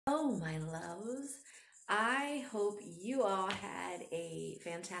Oh, my loves. I hope you all had a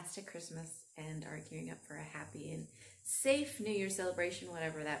fantastic Christmas and are gearing up for a happy and safe New Year celebration,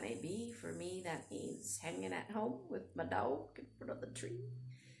 whatever that may be. For me, that means hanging at home with my dog in front of the tree.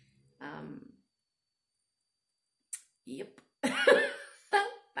 Um, yep.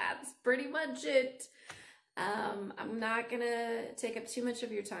 That's pretty much it. I'm not gonna take up too much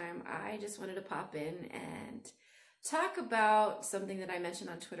of your time. I just wanted to pop in and talk about something that I mentioned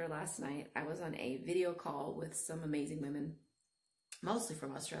on Twitter last night. I was on a video call with some amazing women, mostly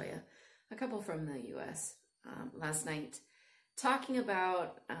from Australia, a couple from the US, last night, talking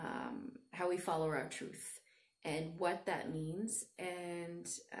about how we follow our truth and what that means, and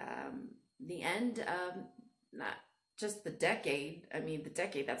the end of not just the decade. I mean, the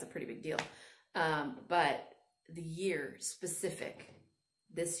decade, that's a pretty big deal. But the year specific,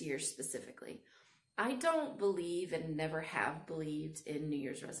 this year specifically. I don't believe and never have believed in New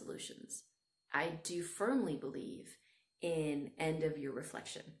Year's resolutions. I do firmly believe in end of year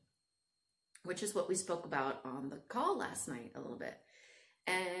reflection, which is what we spoke about on the call last night a little bit.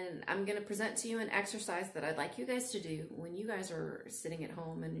 And I'm going to present to you an exercise that I'd like you guys to do when you guys are sitting at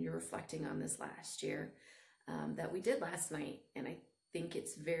home and you're reflecting on this last year that we did last night. And I think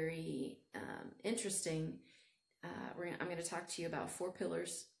it's very interesting. I'm going to talk to you about 4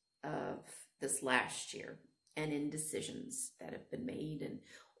 pillars of this last year and in decisions that have been made and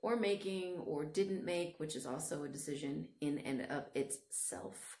or making or didn't make, which is also a decision in and of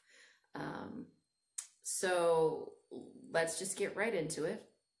itself. So let's just get right into it.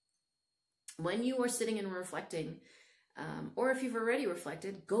 When you are sitting and reflecting, or if you've already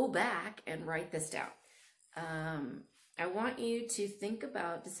reflected, go back and write this down. I want you to think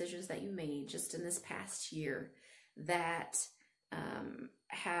about decisions that you made just in this past year that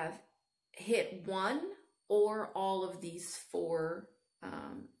have hit one or all of these 4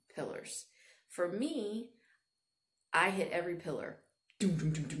 pillars. For me, I hit every pillar, doom,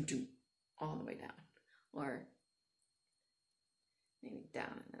 doom, doom, doom, doom, all the way down, or maybe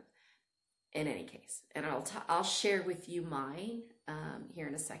down. In any case, and I'll share with you mine here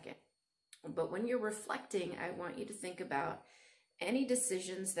in a second. But when you're reflecting, I want you to think about any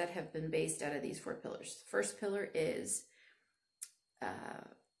decisions that have been based out of these 4 pillars. The first pillar is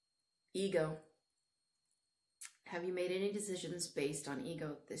ego. Have you made any decisions based on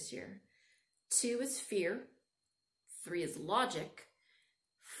ego this year? 2 is fear. 3 is logic.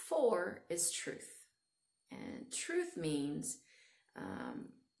 4 is truth. And truth means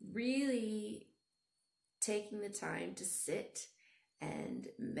really taking the time to sit and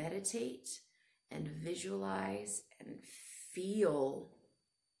meditate and visualize and feel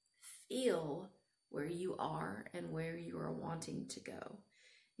where you are and where you are wanting to go.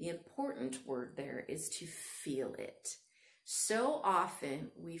 The important word there is to feel it. So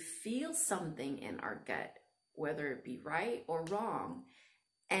often we feel something in our gut, whether it be right or wrong,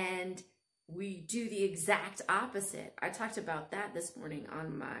 and we do the exact opposite. I talked about that this morning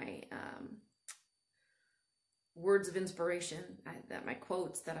on my words of inspiration, my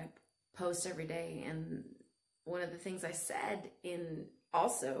quotes that I post every day. And one of the things I said in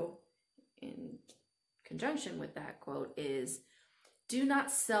conjunction with that quote is, do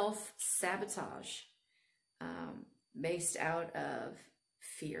not self-sabotage based out of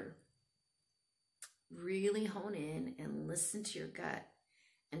fear. Really hone in and listen to your gut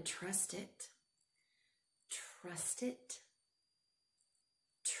and trust it. Trust it.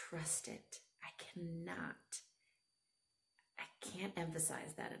 Trust it. I can't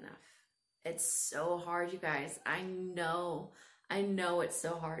emphasize that enough. It's so hard, you guys. I know it's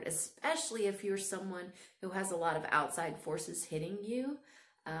so hard, especially if you're someone who has a lot of outside forces hitting you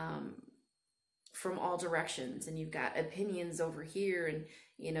from all directions, and you've got opinions over here and,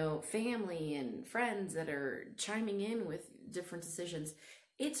 you know, family and friends that are chiming in with different decisions.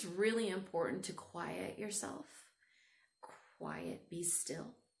 It's really important to quiet yourself. Quiet, be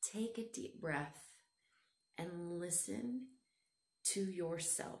still. Take a deep breath and listen to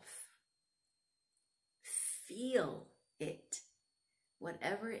yourself. Feel it.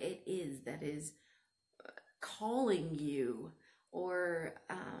 Whatever it is that is calling you, or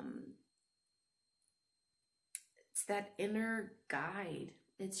it's that inner guide.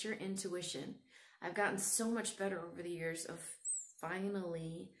 It's your intuition. I've gotten so much better over the years of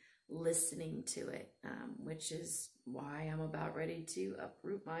finally listening to it, which is why I'm about ready to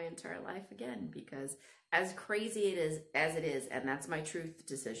uproot my entire life again, because as crazy as it is, and that's my truth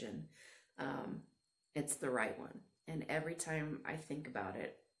decision, it's the right one. And every time I think about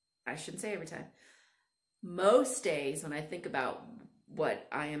it, I shouldn't say every time, most days when I think about what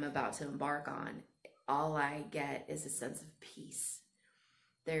I am about to embark on, all I get is a sense of peace.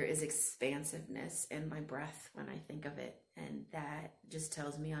 There is expansiveness in my breath when I think of it. And that just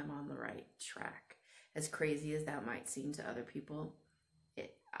tells me I'm on the right track. As crazy as that might seem to other people,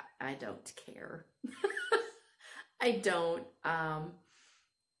 I don't care. I don't.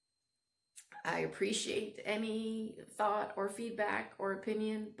 I appreciate any thought or feedback or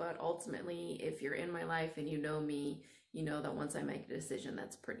opinion, but ultimately, if you're in my life and you know me, you know that once I make a decision,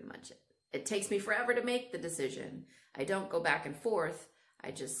 that's pretty much it. It takes me forever to make the decision. I don't go back and forth. I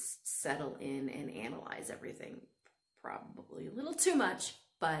just settle in and analyze everything. Probably a little too much,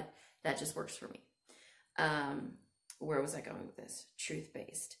 but that just works for me. Where was I going with this?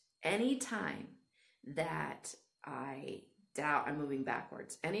 Truth-based. Anytime that I doubt, I'm moving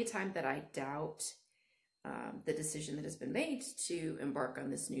backwards. Anytime that I doubt the decision that has been made to embark on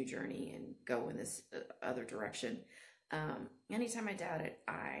this new journey and go in this other direction, anytime I doubt it,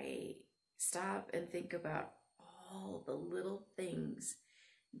 I stop and think about all the little things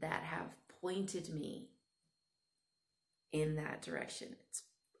that have pointed me in that direction.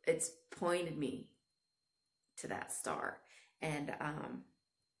 It's pointed me to that star, and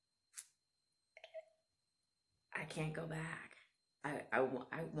I can't go back. I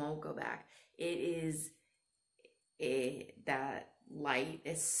won't go back. That light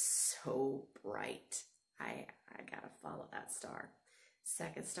is so bright. I gotta follow that star.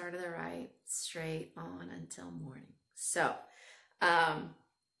 Second star to the right, straight on until morning. So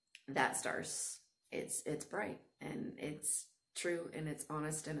that star's it's bright, and it's true, and it's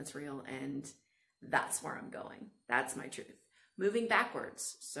honest, and it's real, and that's where I'm going. That's my truth. Moving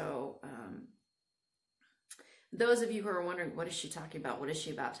backwards. So those of you who are wondering, what is she talking about? What is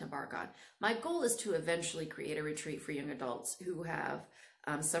she about to embark on? My goal is to eventually create a retreat for young adults who have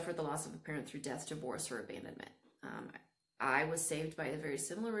suffered the loss of a parent through death, divorce, or abandonment. I was saved by a very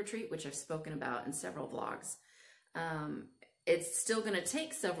similar retreat, which I've spoken about in several vlogs. It's still going to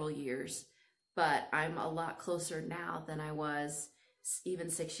take several years, but I'm a lot closer now than I was even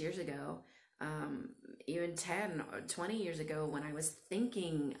 6 years ago, even 10 or 20 years ago, when I was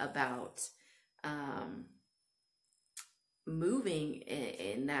thinking about moving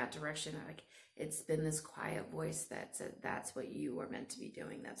in that direction. Like, it's been this quiet voice that said, that's what you are meant to be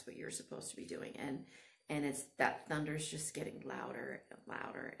doing. That's what you're supposed to be doing. And it's that thunder's just getting louder and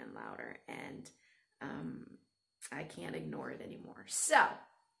louder and louder. And I can't ignore it anymore. So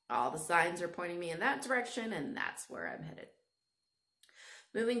all the signs are pointing me in that direction, and that's where I'm headed.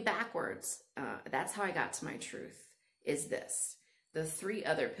 Moving backwards, that's how I got to my truth, is this. The 3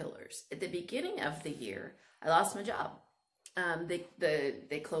 other pillars. At the beginning of the year, I lost my job.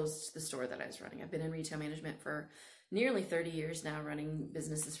 They closed the store that I was running. I've been in retail management for nearly 30 years now, running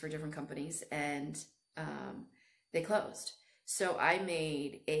businesses for different companies, and they closed. So I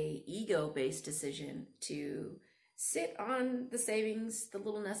made a ego-based decision to sit on the savings, the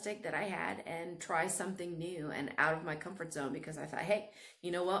little nest egg that I had, and try something new and out of my comfort zone, because I thought, hey,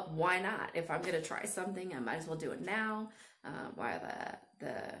 you know what? Why not? If I'm going to try something, I might as well do it now. While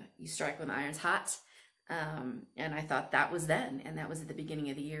you strike when the iron's hot. And I thought that was then, and that was at the beginning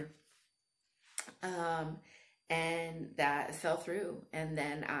of the year. And that fell through. And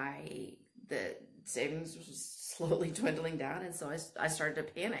then the savings was slowly dwindling down. And so I started to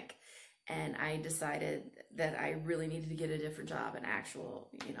panic, and I decided that I really needed to get a different job, an actual,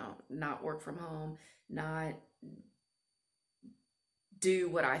 not work from home, not do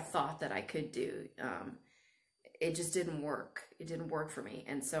what I thought that I could do. It just didn't work. It didn't work for me.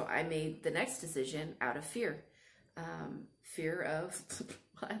 And so I made the next decision out of fear. Fear of,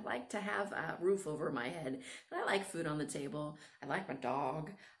 I like to have a roof over my head. And I like food on the table. I like my dog.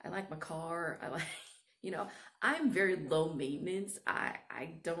 I like my car. I like, I'm very low maintenance. I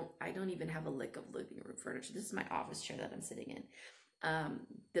don't even have a lick of living room furniture. This is my office chair that I'm sitting in.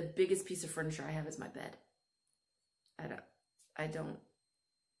 The biggest piece of furniture I have is my bed. I don't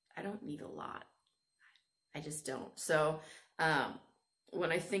need a lot. I just don't. So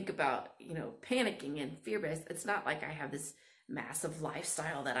when I think about, panicking and fear-based, it's not like I have this massive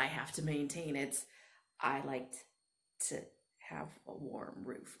lifestyle that I have to maintain. I like to have a warm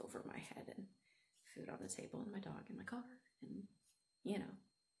roof over my head and food on the table and my dog in my car and,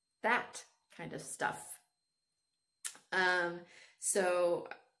 that kind of stuff. So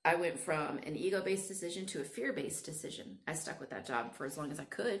I went from an ego-based decision to a fear-based decision. I stuck with that job for as long as I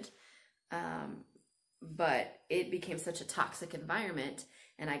could. But it became such a toxic environment,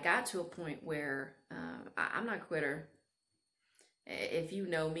 and I got to a point where I'm not a quitter. If you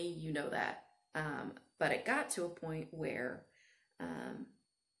know me, you know that. But it got to a point where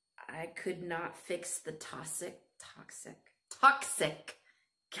I could not fix the toxic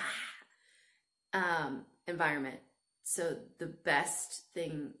environment. So the best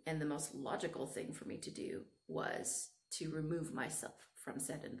thing and the most logical thing for me to do was to remove myself from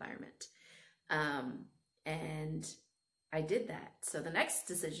said environment. And I did that. So the next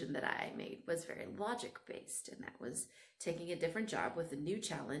decision that I made was very logic based, and that was taking a different job with a new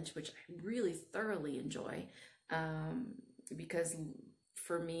challenge, which I really thoroughly enjoy. Because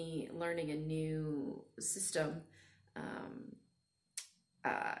for me, learning a new system,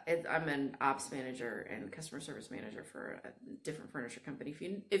 I'm an ops manager and customer service manager for a different furniture company.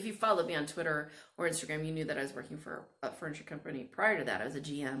 If you followed me on Twitter or Instagram, you knew that I was working for a furniture company. Prior to that, I was a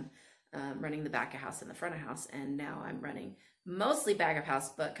GM, running the back of house and the front of house, and now I'm running mostly back of house,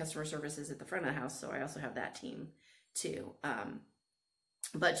 but customer service is at the front of the house, so I also have that team too.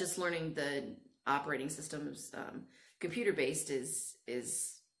 But just learning the operating systems, computer based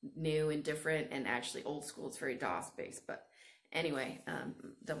is new and different, and actually old school. It's very DOS based, but anyway,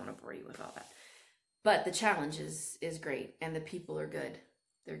 don't want to bore you with all that. But the challenge is great, and the people are good.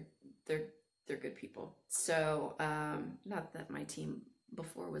 They're good people. So not that my team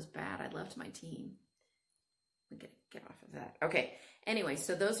before was bad. I loved my team. We get off of that. Okay. Anyway,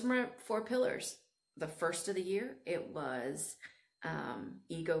 so those were my 4 pillars. The first of the year, it was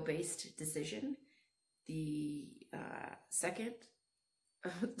ego-based decision. The second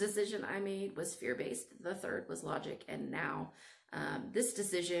decision I made was fear-based. The third was logic. And now this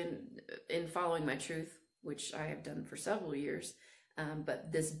decision, in following my truth, which I have done for several years,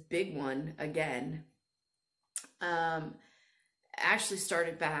 but this big one again, actually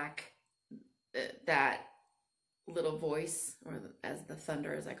started back, that little voice, or as the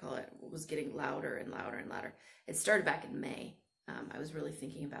thunder, as I call it, was getting louder and louder and louder. It started back in May. I was really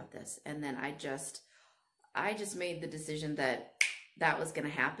thinking about this, and then I just made the decision that was going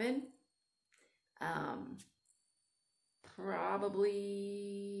to happen.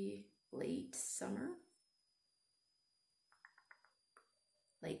 Probably late summer,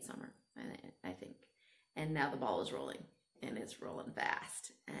 I think. And now the ball is rolling, and it's rolling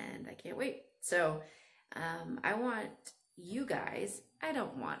fast, and I can't wait. So I want you guys,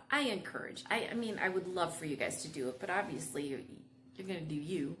 I encourage, I mean, I would love for you guys to do it, but obviously you're going to do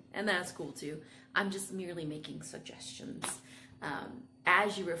you, and that's cool too. I'm just merely making suggestions.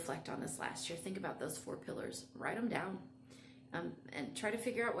 As you reflect on this last year, think about those 4 pillars, write them down, and try to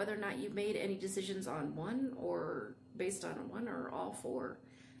figure out whether or not you've made any decisions on one, or based on one, or all 4.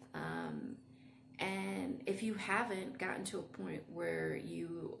 And if you haven't gotten to a point where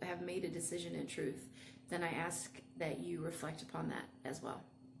you have made a decision in truth, then I ask that you reflect upon that as well.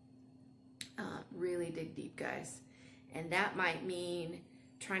 Really dig deep, guys. And that might mean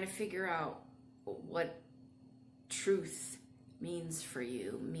trying to figure out what truth means for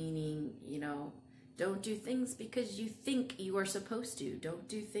you, meaning, don't do things because you think you are supposed to. Don't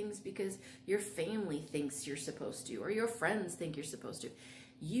do things because your family thinks you're supposed to, or your friends think you're supposed to.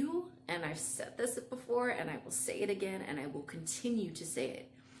 You, and I've said this before, and I will say it again, and I will continue to say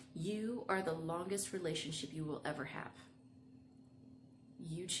it, you are the longest relationship you will ever have.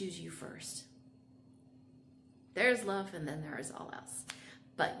 You choose you first. There's love, and then there is all else.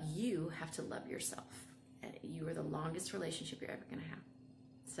 But you have to love yourself. And you are the longest relationship you're ever going to have.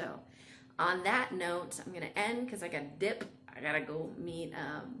 So on that note, I'm going to end because I got to dip. I got to go meet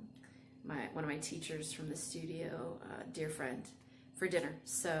one of my teachers from the studio, dear friend, for dinner.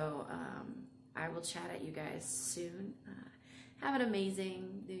 So I will chat at you guys soon. Have an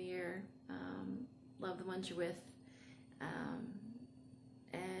amazing New Year. Love the ones you're with.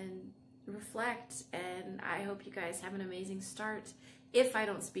 And reflect. And I hope you guys have an amazing start. If I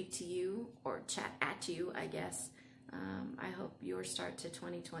don't speak to you or chat at you, I guess, I hope your start to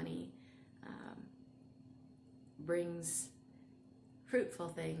 2020 brings fruitful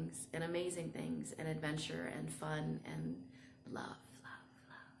things and amazing things and adventure and fun and love.